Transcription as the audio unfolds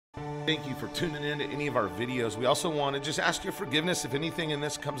thank you for tuning in to any of our videos. We also want to just ask your forgiveness if anything in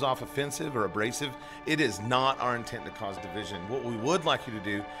this comes off offensive or abrasive. It is not our intent to cause division. What we would like you to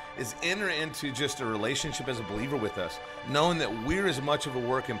do is enter into just a relationship as a believer with us, knowing that we're as much of a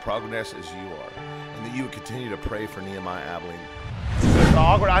work in progress as you are, and that you would continue to pray for Nehemiah Abilene. It's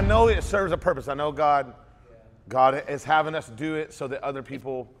awkward. I know it serves a purpose. I know God is having us do it so that other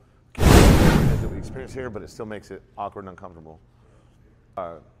people can experience that we experience here, but it still makes it awkward and uncomfortable.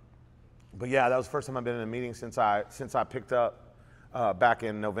 But yeah, that was the first time I've been in a meeting since I picked up back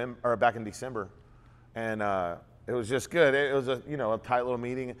in December, and it was just good. It was a tight little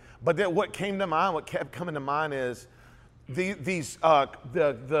meeting. But then what came to mind, what kept coming to mind is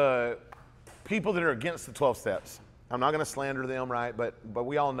the people that are against the 12 steps. I'm not going to slander them, right? But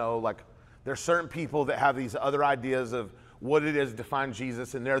we all know, like, there's certain people that have these other ideas of what it is to find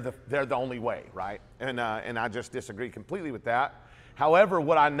Jesus, and they're the only way, right? And I just disagree completely with that. However,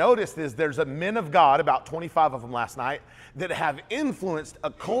 what I noticed is there's a men of God, about 25 of them last night, that have influenced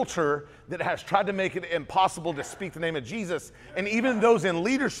a culture that has tried to make it impossible to speak the name of Jesus. And even those in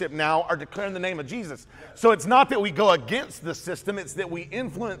leadership now are declaring the name of Jesus. So it's not that we go against the system, it's that we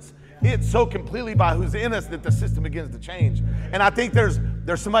influence it so completely by who's in us that the system begins to change. And I think there's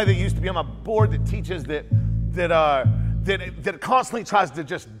somebody that used to be on my board that teaches that constantly tries to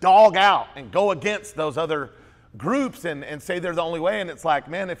just dog out and go against those other groups and say they're the only way. And it's like,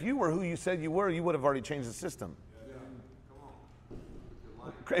 man, if you were who you said you were, you would have already changed the system.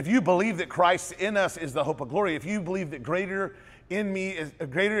 If you believe that Christ in us is the hope of glory, if you believe that greater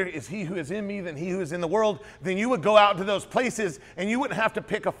is he who is in me than he who is in the world, then you would go out to those places and you wouldn't have to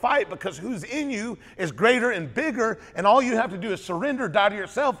pick a fight, because who's in you is greater and bigger, and all you have to do is surrender, die to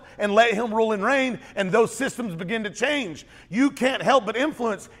yourself, and let him rule and reign, and those systems begin to change. You can't help but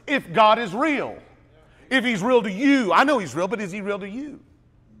influence if God is real. If he's real to you, I know he's real, but is he real to you?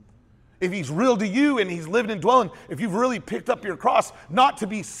 If he's real to you and he's living and dwelling, if you've really picked up your cross, not to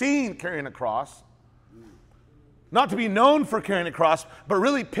be seen carrying a cross, not to be known for carrying a cross, but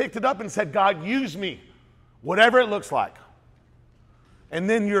really picked it up and said, God, use me, whatever it looks like. And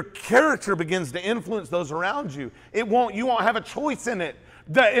then your character begins to influence those around you. You won't have a choice in it.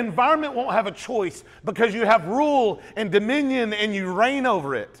 The environment won't have a choice, because you have rule and dominion and you reign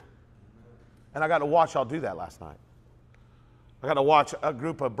over it. And I got to watch y'all do that last night. I got to watch a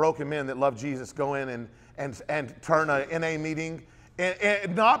group of broken men that love Jesus go in and turn an NA meeting,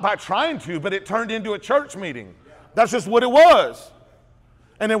 and not by trying to, but it turned into a church meeting. That's just what it was.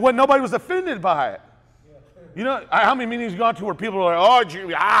 And nobody was offended by it. You know, how many meetings you gone to where people are like,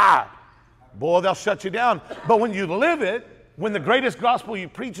 oh, boy, they'll shut you down. But when you live it, when the greatest gospel you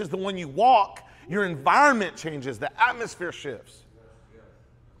preach is the one you walk, your environment changes, the atmosphere shifts.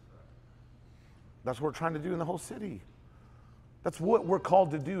 That's what we're trying to do in the whole city. That's what we're called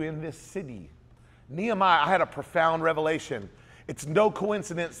to do in this city. Nehemiah, I had a profound revelation. It's no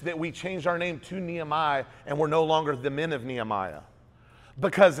coincidence that we changed our name to Nehemiah and we're no longer the men of Nehemiah.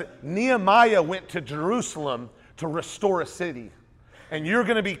 Because Nehemiah went to Jerusalem to restore a city. And you're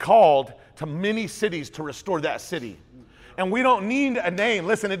going to be called to many cities to restore that city. And we don't need a name.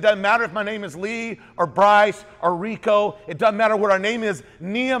 Listen, it doesn't matter if my name is Lee or Bryce or Rico. It doesn't matter what our name is.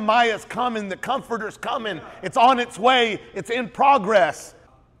 Nehemiah's coming. The Comforter's coming. It's on its way. It's in progress.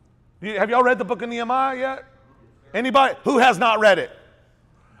 Have y'all read the book of Nehemiah yet? Anybody who has not read it?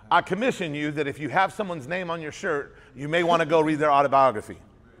 I commission you that if you have someone's name on your shirt, you may want to go read their autobiography.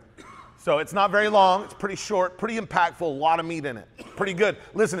 So it's not very long. It's pretty short, pretty impactful, a lot of meat in it. Pretty good.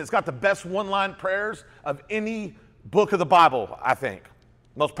 Listen, it's got the best one-line prayers of any book of the Bible, I think.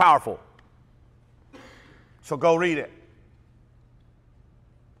 Most powerful. So go read it.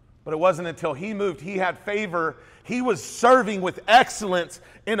 But it wasn't until he moved, he had favor. He was serving with excellence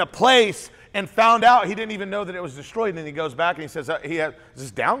in a place and found out he didn't even know that it was destroyed. And then he goes back and he says he has this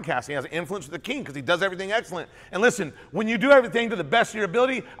downcast. He has influence with the king because he does everything excellent. And listen, when you do everything to the best of your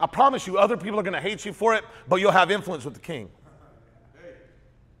ability, I promise you other people are going to hate you for it, but you'll have influence with the king.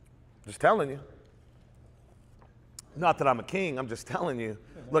 Just telling you. Not that I'm a king, I'm just telling you.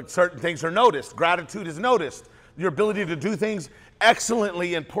 Look, certain things are noticed. Gratitude is noticed. Your ability to do things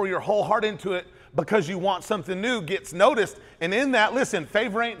excellently and pour your whole heart into it because you want something new gets noticed. And in that, listen,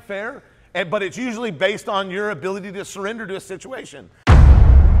 favor ain't fair, but it's usually based on your ability to surrender to a situation.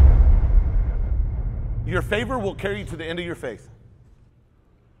 Your favor will carry you to the end of your faith.